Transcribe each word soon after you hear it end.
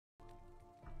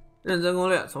认真攻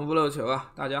略，从不漏球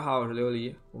啊！大家好，我是琉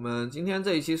璃。我们今天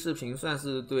这一期视频算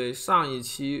是对上一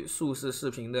期术士视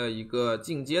频的一个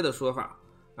进阶的说法。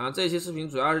然后这一期视频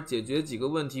主要是解决几个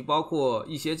问题，包括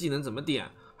一些技能怎么点，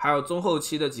还有中后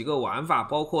期的几个玩法，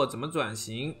包括怎么转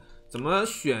型，怎么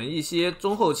选一些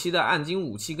中后期的暗金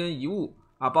武器跟遗物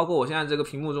啊，包括我现在这个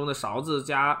屏幕中的勺子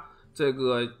加这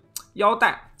个腰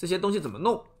带这些东西怎么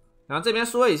弄。然后这边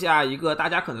说一下一个大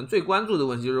家可能最关注的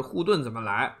问题，就是护盾怎么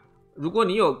来。如果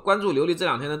你有关注琉璃这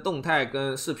两天的动态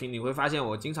跟视频，你会发现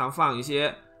我经常放一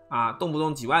些动不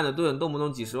动几万的盾，动不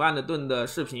动几十万的盾的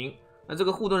视频。那这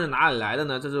个护盾是哪里来的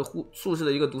呢？这是术士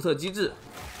的一个独特机制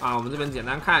啊。我们这边简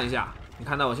单看一下，你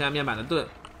看到我现在面板的盾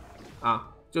啊，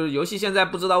就是游戏现在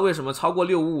不知道为什么超过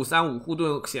65535护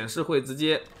盾显示会直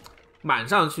接满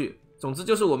上去。总之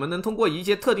就是我们能通过一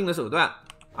些特定的手段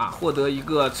获得一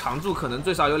个常驻可能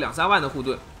最少有2-3万的护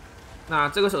盾。那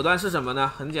这个手段是什么呢？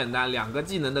很简单，两个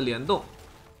技能的联动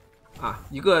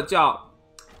一个叫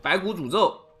白骨诅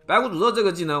咒。白骨诅咒这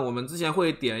个技能我们之前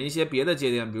会点一些别的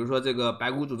节点，比如说这个白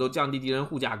骨诅咒降低敌人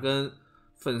护甲跟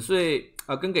粉碎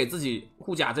跟给自己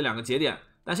护甲这两个节点，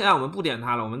但现在我们不点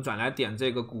它了，我们转来点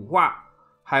这个骨化，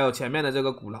还有前面的这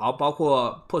个骨牢，包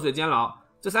括破碎监牢，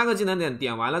这三个技能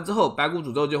点完了之后，白骨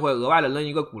诅咒就会额外的扔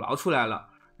一个骨牢出来了。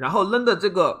然后扔的这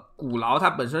个骨牢它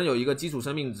本身有一个基础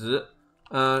生命值，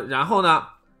然后呢，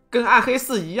跟暗黑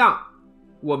4一样，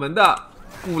我们的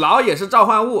骨牢也是召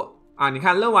唤物你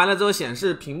看扔完了之后显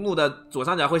示屏幕的左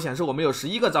上角会显示我们有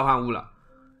11个召唤物了。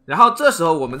然后这时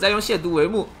候我们再用亵渎帷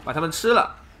幕把它们吃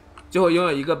了，就会拥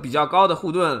有一个比较高的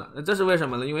护盾了。那这是为什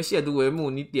么呢？因为亵渎帷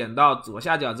幕你点到左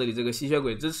下角这里这个吸血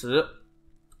鬼支持，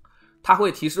它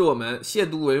会提示我们亵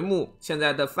渎帷幕现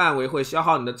在的范围会消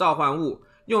耗你的召唤物，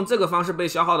用这个方式被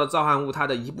消耗的召唤物它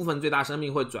的一部分最大生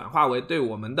命会转化为对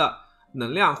我们的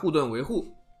能量护盾维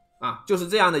护就是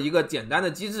这样的一个简单的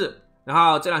机制。然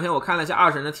后这两天我看了一下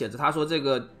二神的帖子，他说这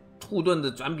个护盾的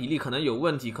转比例可能有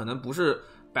问题，可能不是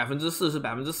40%是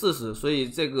40%，所以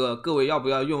这个各位要不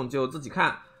要用就自己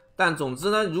看。但总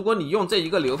之呢，如果你用这一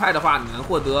个流派的话，你能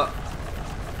获得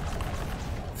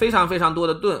非常非常多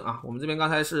的盾我们这边刚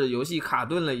才是游戏卡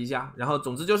顿了一下，然后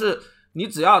总之就是你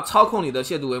只要操控你的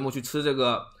亵渎帷幕去吃这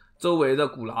个周围的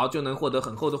骨牢，就能获得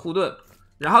很厚的护盾。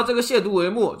然后这个亵渎帷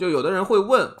幕，就有的人会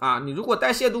问你如果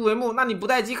带亵渎帷幕，那你不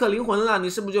带饥渴灵魂了，你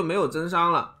是不是就没有增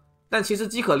伤了？但其实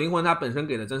饥渴灵魂它本身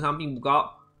给的增伤并不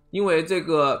高，因为这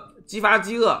个激发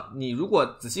饥饿，你如果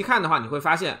仔细看的话，你会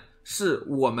发现是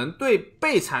我们对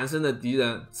被缠身的敌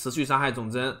人持续伤害总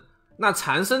增。那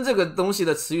缠身这个东西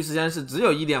的持续时间是只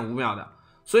有 1.5 秒的，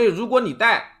所以如果你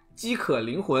带饥渴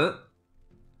灵魂，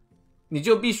你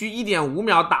就必须 1.5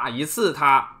 秒打一次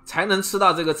它才能吃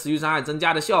到这个持续伤害增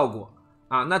加的效果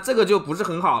那这个就不是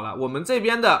很好了。我们这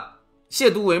边的亵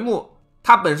渎帷幕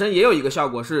它本身也有一个效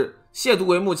果，是亵渎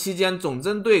帷幕期间总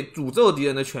针对诅咒敌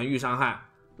人的全域伤害。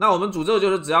那我们诅咒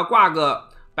就是只要挂个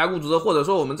白骨诅咒，或者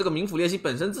说我们这个冥府裂隙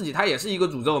本身自己它也是一个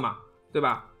诅咒嘛，对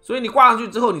吧？所以你挂上去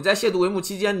之后，你在亵渎帷幕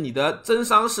期间你的增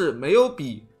伤是没有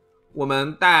比我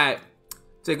们带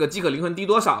这个饥渴灵魂低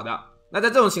多少的。那在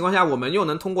这种情况下，我们又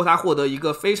能通过它获得一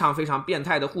个非常非常变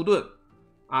态的护盾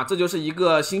这就是一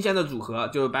个新鲜的组合。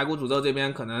就是白骨诅咒这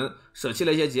边可能舍弃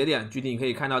了一些节点，具体你可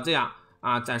以看到这样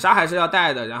斩杀还是要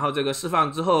带的，然后这个释放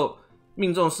之后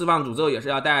命中释放诅咒也是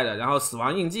要带的，然后死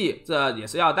亡印记这也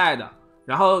是要带的。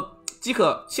然后饥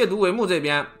渴亵渎帷幕这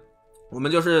边我们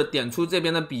就是点出这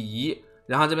边的鄙夷，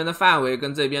然后这边的范围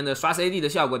跟这边的刷 CD 的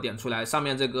效果点出来，上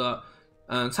面这个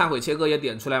忏悔切割也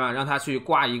点出来嘛，让它去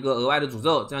挂一个额外的诅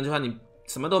咒，这样就算你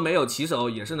什么都没有起手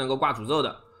也是能够挂诅咒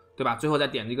的，对吧？最后再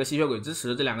点一个吸血鬼支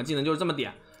持，这两个技能就是这么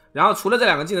点。然后除了这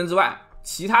两个技能之外，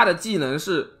其他的技能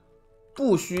是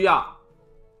不需要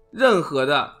任何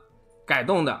的改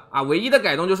动的唯一的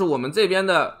改动就是我们这边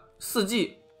的4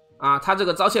技它这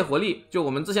个招窃活力，就我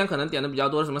们之前可能点的比较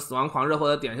多什么死亡狂热或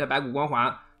者点一下白骨光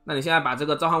环，那你现在把这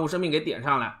个召唤物生命给点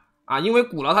上来因为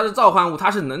骨牢它是召唤物，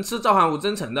它是能吃召唤物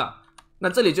增成的。那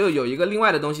这里就有一个另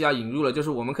外的东西要引入了，就是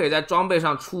我们可以在装备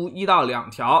上出1到2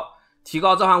条提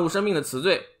高召唤物生命的词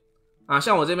缀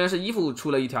像我这边是衣服出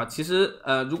了1条，其实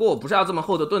如果我不是要这么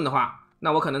厚的盾的话，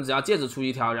那我可能只要戒指出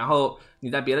1条，然后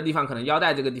你在别的地方可能腰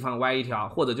带这个地方歪1条，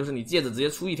或者就是你戒指直接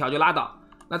出1条就拉倒。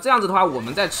那这样子的话我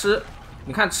们再吃，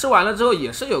你看吃完了之后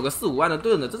也是有个4-5万的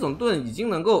盾的，这种盾已经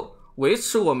能够维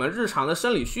持我们日常的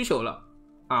生理需求了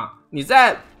你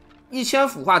在1000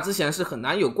腐化之前是很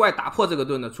难有怪打破这个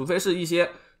盾的，除非是一些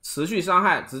持续伤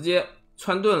害直接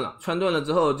穿盾了，穿盾了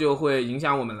之后就会影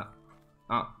响我们了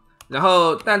然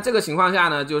后但这个情况下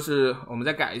呢，就是我们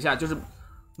再改一下，就是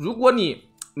如果你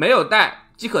没有带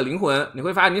饥渴灵魂，你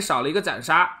会发现你少了一个斩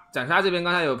杀。斩杀这边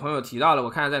刚才有朋友提到了，我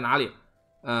看看在哪里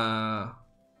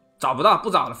找不到，不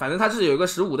找了，反正它是有一个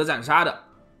15的斩杀的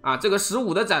啊。这个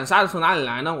15的斩杀从哪里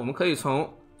来呢？我们可以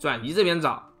从转移这边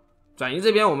找，转移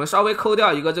这边我们稍微抠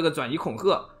掉一个这个转移恐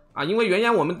吓啊，因为原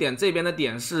先我们点这边的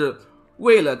点是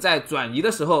为了在转移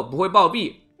的时候不会暴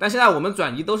毙，但现在我们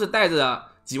转移都是带着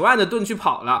几万的盾去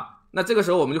跑了，那这个时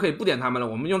候我们就可以不点他们了，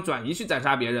我们用转移去斩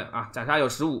杀别人啊，斩杀有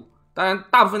15，当然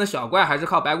大部分的小怪还是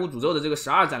靠白骨诅咒的这个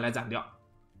12斩来斩掉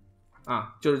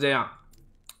啊，就是这样。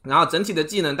然后整体的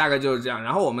技能大概就是这样。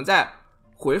然后我们在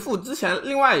回复之前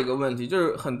另外一个问题，就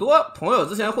是很多朋友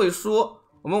之前会说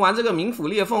我们玩这个冥府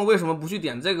裂缝为什么不去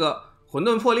点这个混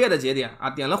沌破裂的节点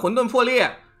啊？点了混沌破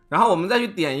裂，然后我们再去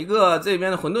点一个这边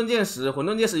的混沌剑矢，混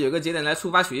沌剑矢有一个节点来触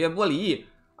发血液玻璃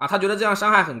啊，他觉得这样伤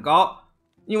害很高，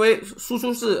因为输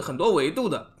出是很多维度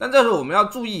的。但这时候我们要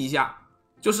注意一下，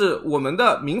就是我们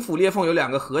的冥府裂缝有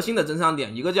2个核心的增伤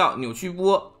点，一个叫扭曲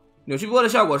波，扭曲波的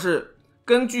效果是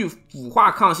根据腐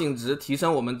化抗性值提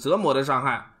升我们折磨的伤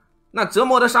害。那折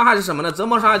磨的伤害是什么呢？折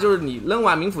磨伤害就是你扔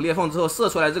完冥府裂缝之后射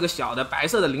出来这个小的白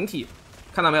色的灵体，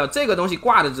看到没有？这个东西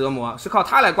挂的折磨是靠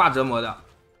它来挂折磨的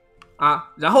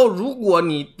啊。然后如果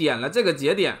你点了这个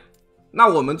节点，那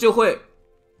我们就会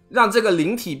让这个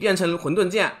灵体变成混沌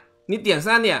剑。你点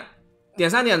3点，点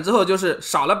3点之后就是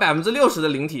少了 60% 的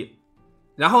灵体，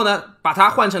然后呢把它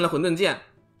换成了混沌剑。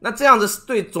那这样子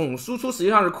对总输出实际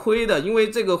上是亏的，因为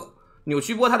这个扭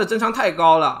曲波它的增伤太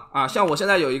高了啊。像我现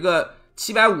在有一个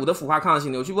750的腐化抗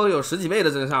性，扭曲波有10几倍的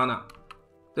增伤呢，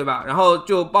对吧？然后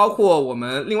就包括我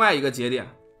们另外一个节点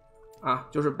啊，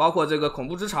就是包括这个恐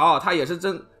怖之潮，它也是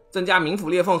增加冥府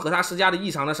裂缝和它施加的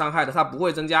异常的伤害的，它不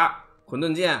会增加混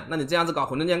沌剑。那你这样子搞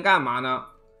混沌剑干嘛呢？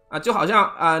啊，就好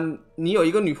像你有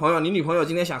一个女朋友，你女朋友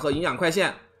今天想喝营养快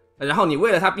线，然后你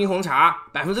喂了她冰红茶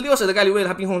，60%的概率喂了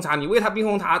她冰红茶，你喂她冰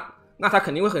红茶，那她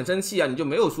肯定会很生气啊，你就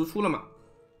没有输出了嘛，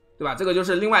对吧？这个就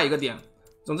是另外一个点。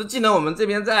总之技能我们这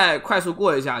边再快速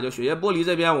过一下，就血液玻璃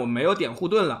这边我没有点护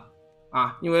盾了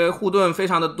啊，因为护盾非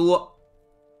常的多，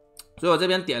所以我这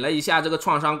边点了一下这个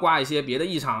创伤，挂一些别的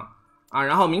异常啊。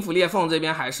然后冥府裂缝这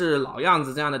边还是老样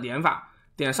子这样的点法，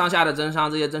点上下的增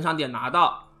伤，这些增伤点拿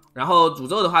到。然后诅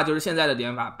咒的话就是现在的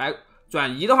点法，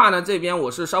转移的话呢，这边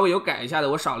我是稍微有改一下的，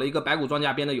我少了一个白骨装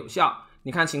甲编的有效。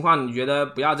你看情况，你觉得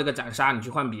不要这个斩杀，你去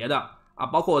换别的啊。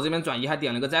包括我这边转移还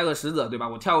点了个灾厄使者，对吧？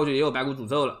我跳过去也有白骨诅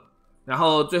咒了。然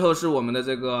后最后是我们的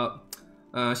这个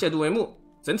亵渎帷幕，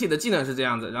整体的技能是这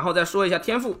样子。然后再说一下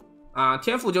天赋啊，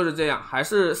天赋就是这样，还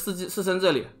是四声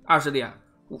这里20点，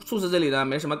术士这里呢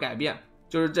没什么改变，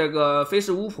就是这个飞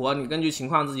逝巫婆，你根据情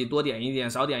况自己多点一点，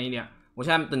少点一点。我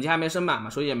现在等级还没升满嘛，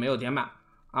所以也没有点满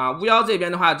啊。巫妖这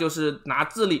边的话就是拿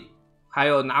智力，还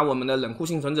有拿我们的冷酷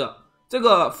幸存者。这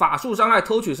个法术伤害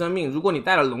偷取生命，如果你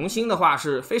带了龙星的话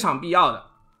是非常必要的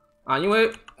啊，因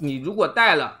为你如果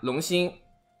带了龙星，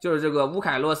就是这个乌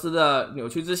凯洛斯的扭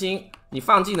曲之心，你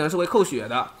放技能是会扣血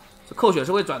的，扣血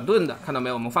是会转盾的，看到没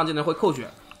有？我们放技能会扣血，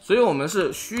所以我们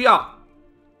是需要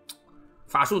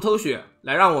法术偷血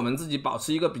来让我们自己保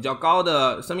持一个比较高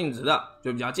的生命值的，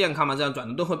就比较健康嘛，这样转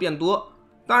的盾会变多。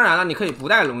当然了，你可以不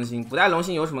带龙星，不带龙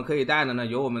星有什么可以带的呢？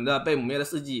有我们的被抹灭的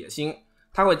4级野心，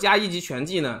它会加1级全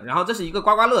技能，然后这是一个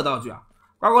刮刮乐道具啊。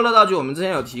刮刮乐道具我们之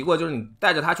前有提过，就是你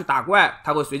带着它去打怪，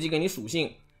它会随机给你属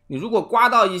性。你如果刮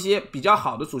到一些比较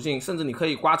好的属性，甚至你可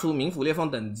以刮出冥府裂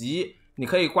缝等级，你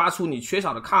可以刮出你缺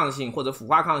少的抗性，或者腐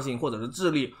化抗性，或者是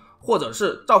智力，或者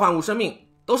是召唤物生命，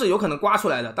都是有可能刮出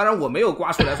来的。当然我没有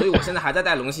刮出来，所以我现在还在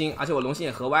带龙星，而且我龙星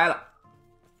也合歪了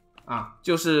啊，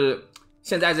就是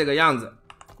现在这个样子。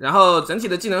然后整体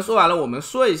的技能说完了，我们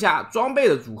说一下装备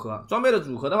的组合。装备的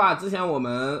组合的话，之前我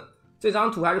们这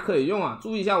张图还是可以用啊，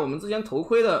注意一下我们之前头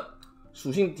盔的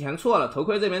属性填错了，头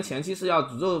盔这边前期是要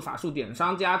诅咒法术点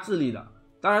伤加智力的，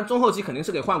当然中后期肯定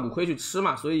是给幻骨盔去吃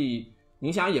嘛，所以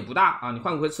影响也不大啊，你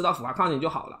幻骨盔吃到腐化抗性就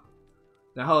好了。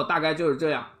然后大概就是这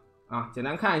样啊，简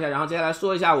单看一下，然后接下来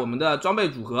说一下我们的装备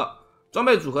组合。装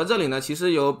备组合这里呢，其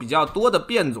实有比较多的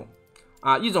变种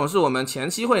啊，一种是我们前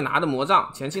期会拿的魔杖，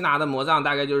前期拿的魔杖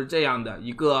大概就是这样的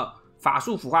一个法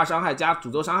术腐化伤害加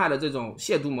诅咒伤害的这种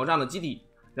亵渎魔杖的基底，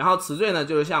然后词缀呢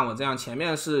就是像我这样，前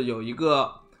面是有一个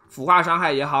腐化伤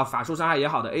害也好，法术伤害也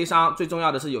好的 A 伤，最重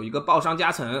要的是有一个爆伤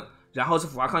加成，然后是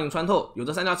腐化抗性穿透，有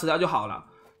这3条词条就好了。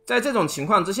在这种情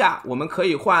况之下，我们可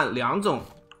以换2种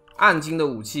暗金的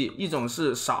武器，一种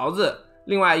是勺子，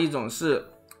另外一种是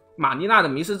玛丽娜的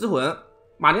迷失之魂。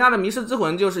玛丽娜的迷失之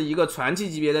魂就是一个传奇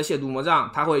级别的亵渎魔杖，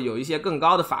它会有一些更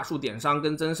高的法术点伤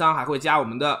跟增伤，还会加我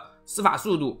们的施法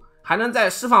速度，还能在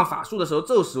释放法术的时候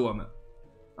咒死我们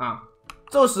啊。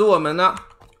咒死我们呢，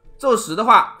咒石的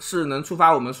话是能触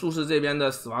发我们术士这边的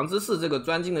死亡之誓这个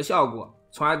专精的效果，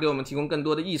从而给我们提供更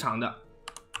多的异常的。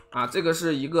啊，这个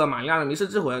是一个马亮的迷失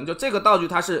之魂，就这个道具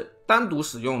它是单独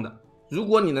使用的，如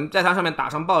果你能在它上面打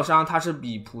上爆伤，它是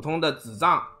比普通的子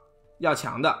杖要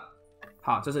强的。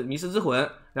好，这是迷失之魂。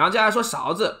然后接下来说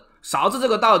勺子，勺子这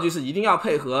个道具是一定要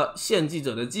配合献祭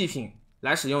者的祭品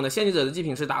来使用的，献祭者的祭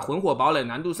品是打魂火堡垒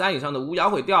难度3以上的巫妖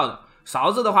会掉的，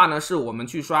勺子的话呢是我们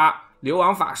去刷流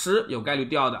亡法师有概率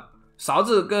掉的。勺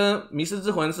子跟迷失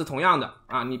之魂是同样的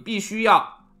啊，你必须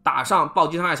要打上暴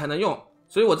击伤害才能用，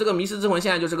所以我这个迷失之魂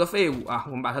现在就是个废物啊，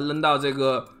我们把它扔到这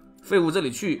个废物这里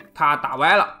去，它打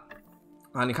歪了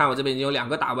啊，你看我这边已经有2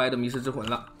个打歪的迷失之魂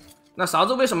了。那勺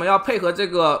子为什么要配合这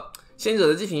个献祭者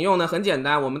的祭品用呢？很简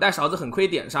单，我们带勺子很亏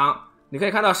点伤，你可以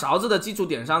看到勺子的基础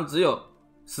点伤只有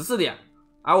14点，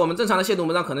而我们正常的亵渎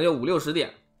魔杖可能有50-60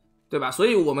点，对吧？所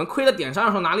以我们亏的点伤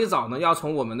要从哪里找呢？要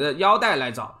从我们的腰带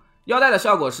来找。腰带的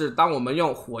效果是，当我们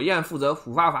用火焰负责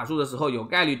腐化法术的时候，有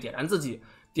概率点燃自己，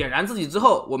点燃自己之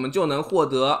后，我们就能获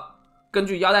得根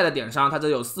据腰带的点伤，它这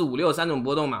有4、5、6 3种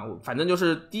波动嘛，反正就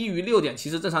是低于6点，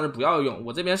其实正常人不要用，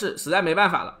我这边是实在没办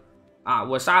法了啊，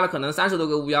我杀了可能30多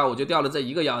个巫妖，我就掉了这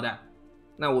一个腰带，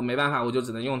那我没办法，我就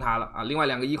只能用它了啊。另外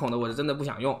2个1孔的我是真的不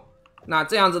想用。那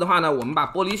这样子的话呢，我们把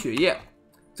玻璃血液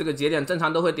这个节点正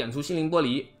常都会点出心灵玻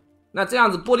璃，那这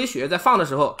样子玻璃血液在放的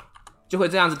时候就会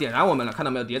这样子点燃我们了，看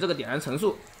到没有？叠这个点燃层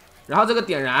数，然后这个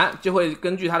点燃就会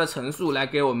根据它的层数来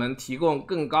给我们提供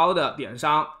更高的点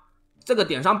伤。这个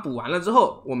点伤补完了之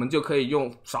后，我们就可以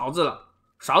用勺子了。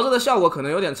勺子的效果可能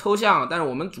有点抽象，但是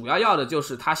我们主要要的就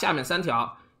是它下面3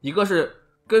条，一个是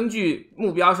根据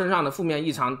目标身上的负面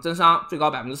异常增伤最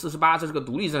高 48%， 这是个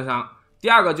独立增伤。第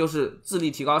二个就是智力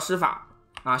提高施法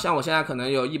啊，像我现在可能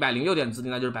有106点智力，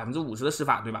那就是 50% 的施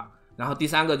法，对吧？然后第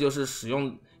3个就是使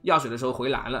用药水的时候回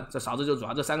蓝了，这勺子就主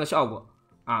要这3个效果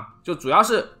啊，就主要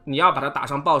是你要把它打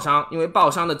上爆伤，因为爆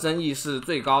伤的增益是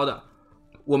最高的。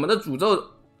我们的诅咒，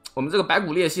我们这个白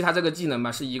骨裂隙它这个技能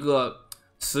吧是一个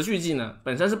持续技能，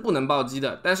本身是不能暴击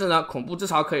的，但是呢恐怖至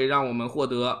少可以让我们获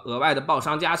得额外的爆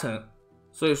伤加成，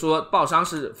所以说爆伤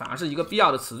是反而是一个必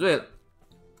要的词缀了。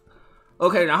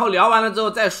OK， 然后聊完了之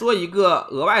后再说一个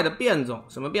额外的变种，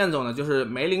什么变种呢？就是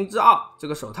梅林之奥这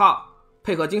个手套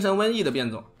配合精神瘟疫的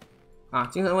变种啊。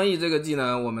精神瘟疫这个技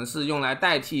能我们是用来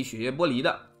代替血液剥离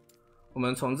的，我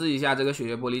们重置一下这个血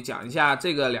液剥离，讲一下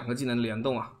这个2个技能的联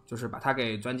动啊，就是把它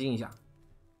给专精一下。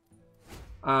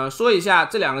说一下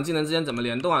这2个技能之间怎么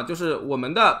联动啊，就是我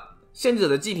们的献祭者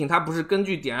的祭品它不是根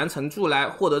据点燃层数来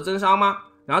获得增伤吗？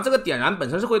然后这个点燃本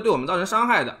身是会对我们造成伤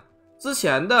害的，之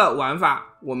前的玩法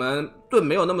我们盾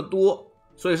没有那么多，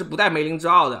所以是不带梅林之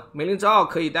奥的。梅林之奥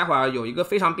可以待会儿有一个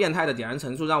非常变态的点燃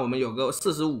层数，让我们有个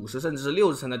40、50甚至是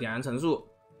60层的点燃层数，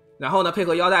然后呢配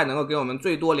合腰带能够给我们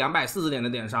最多240点的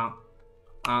点伤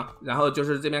啊。然后就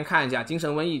是这边看一下精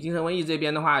神瘟疫，精神瘟疫这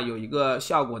边的话有一个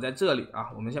效果在这里啊，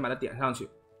我们先把它点上去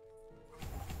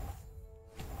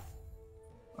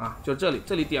啊，就这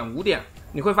里点5点，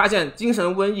你会发现精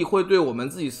神瘟疫会对我们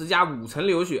自己施加5层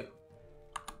流血，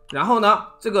然后呢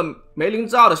这个梅林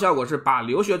之奥的效果是把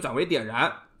流血转为点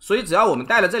燃，所以只要我们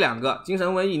带了这2个精神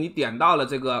瘟疫，你点到了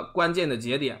这个关键的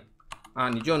节点啊，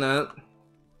你就能，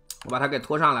我把它给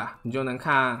拖上来，你就能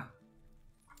看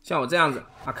像我这样子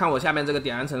啊，看我下面这个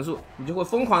点燃层数，你就会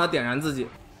疯狂的点燃自己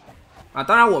啊。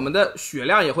当然我们的血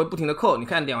量也会不停的扣，你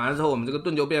看点完了之后我们这个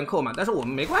盾就变扣嘛，但是我们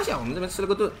没关系啊，我们这边吃了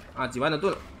个盾啊，几万的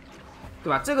盾了，对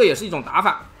吧？这个也是一种打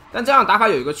法，但这样打法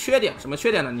有一个缺点，什么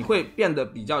缺点呢？你会变得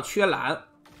比较缺蓝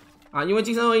啊，因为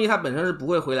精神瘟疫它本身是不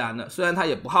会回蓝的，虽然它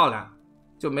也不耗蓝，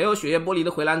就没有血液剥离的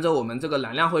回蓝之后，我们这个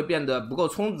蓝量会变得不够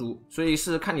充足，所以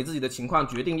是看你自己的情况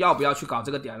决定要不要去搞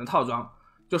这个点燃的套装。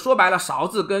就说白了，勺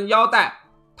子跟腰带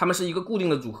它们是一个固定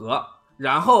的组合，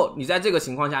然后你在这个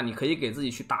情况下你可以给自己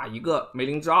去打一个梅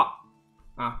林之奥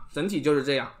啊，整体就是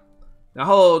这样。然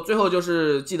后最后就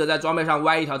是记得在装备上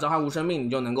歪一条召唤物生命，你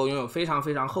就能够拥有非常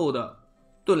非常厚的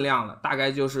盾量了，大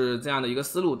概就是这样的一个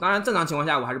思路。当然正常情况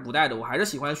下我还是不带的，我还是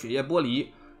喜欢血液剥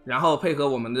离，然后配合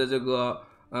我们的这个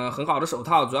很好的手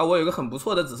套，主要我有一个很不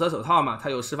错的紫色手套嘛，它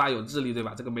有施法有智力，对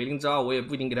吧？这个梅林之奥我也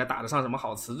不一定给它打得上什么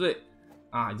好词缀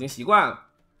啊，已经习惯了。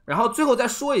然后最后再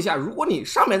说一下，如果你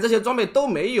上面这些装备都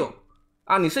没有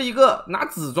啊，你是一个拿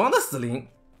紫装的死灵，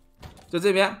就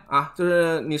这边啊，就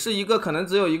是你是一个可能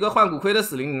只有一个换骨盔的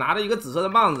死灵，你拿着一个紫色的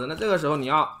棒子，那这个时候你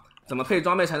要怎么配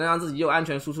装备才能让自己又安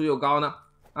全输出又高呢？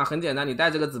啊，很简单，你带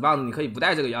这个紫棒子，你可以不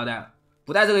带这个腰带，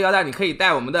不带这个腰带，你可以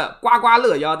带我们的刮刮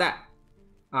乐腰带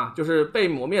啊，就是被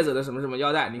磨灭者的什么什么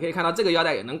腰带。你可以看到这个腰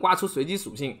带也能刮出随机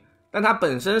属性，但它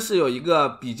本身是有一个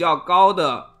比较高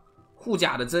的护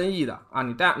甲的增益的啊。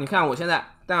你看我现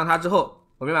在带上它之后，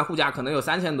我原版护甲可能有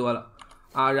3000多了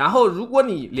啊。然后如果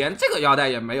你连这个腰带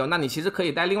也没有，那你其实可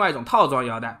以带另外一种套装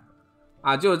腰带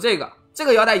啊，就是这个这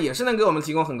个腰带也是能给我们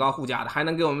提供很高护甲的，还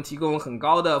能给我们提供很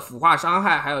高的腐化伤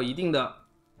害，还有一定的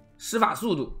施法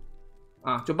速度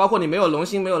啊，就包括你没有龙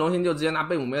星就直接拿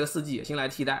贝母妹的4级野心来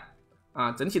替代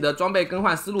啊，整体的装备更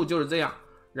换思路就是这样。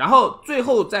然后最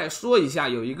后再说一下，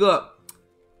有一个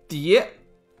叠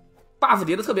buff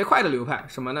叠的特别快的流派，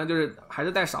什么呢？就是还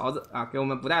是带勺子啊，给我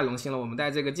们不带龙星了，我们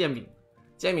带这个剑柄，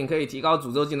剑柄可以提高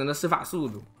诅咒技能的施法速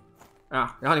度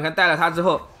啊。然后你看带了它之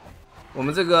后，我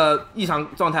们这个异常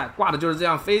状态挂的就是这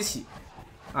样飞起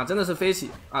啊，真的是飞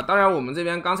起啊。当然我们这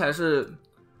边刚才是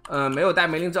没有带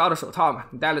梅林之奥的手套嘛，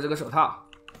你带了这个手套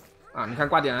啊，你看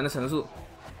挂点燃的层数，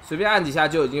随便按几下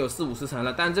就已经有40-50层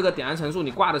了，但这个点燃层数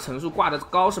你挂的层数挂的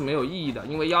高是没有意义的，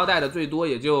因为腰带的最多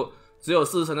也就只有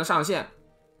40层的上限。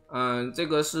这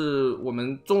个是我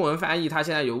们中文翻译它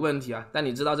现在有问题啊，但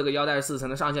你知道这个腰带是40层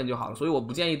的上限就好了，所以我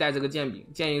不建议带这个剑柄，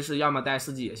建议是要么带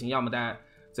4级野心，要么带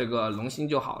这个龙星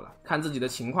就好了，看自己的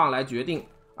情况来决定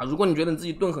啊。如果你觉得你自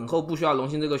己盾很厚，不需要龙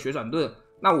星这个血转盾，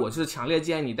那我是强烈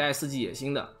建议你带4级野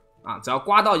心的啊，只要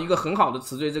刮到一个很好的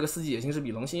词缀，这个4级野心是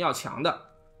比龙星要强的。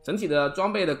整体的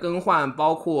装备的更换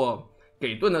包括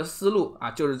给盾的思路啊，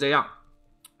就是这样。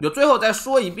就最后再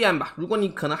说一遍吧，如果你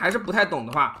可能还是不太懂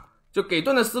的话，就给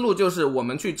盾的思路就是我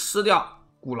们去吃掉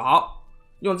古牢，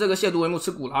用这个亵渎帷幕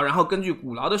吃古牢，然后根据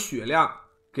古牢的血量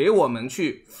给我们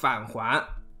去返还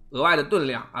额外的盾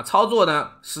量啊。操作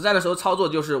呢，实战的时候操作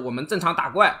就是我们正常打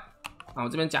怪啊，我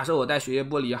这边假设我带血液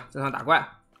玻璃啊，正常打怪，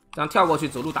这样跳过去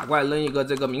走路打怪，扔一个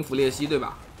这个冥府裂隙，对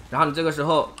吧？然后你这个时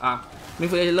候啊，冥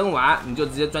府裂隙扔完，你就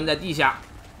直接钻在地下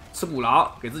吃古牢，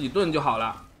给自己盾就好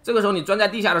了。这个时候你钻在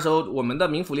地下的时候，我们的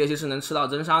冥府裂隙是能吃到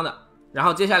真伤的。然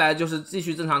后接下来就是继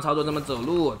续正常操作，这么走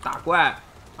路打怪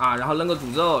啊，然后扔个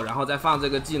诅咒，然后再放这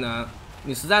个技能。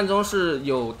你实战中是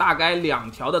有大概2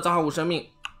条的召唤物生命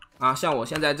啊，像我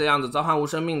现在这样子召唤物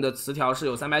生命的词条是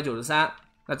有393，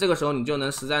那这个时候你就能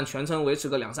实战全程维持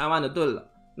个2-3万的盾了。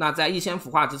那在1仙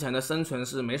腐化之前的生存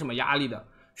是没什么压力的，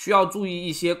需要注意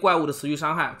一些怪物的持续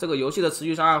伤害，这个游戏的持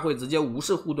续伤害会直接无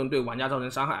视护盾对玩家造成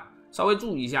伤害，稍微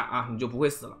注意一下啊，你就不会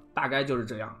死了，大概就是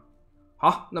这样。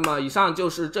好，那么以上就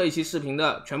是这一期视频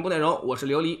的全部内容，我是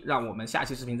琉璃，让我们下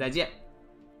期视频再见。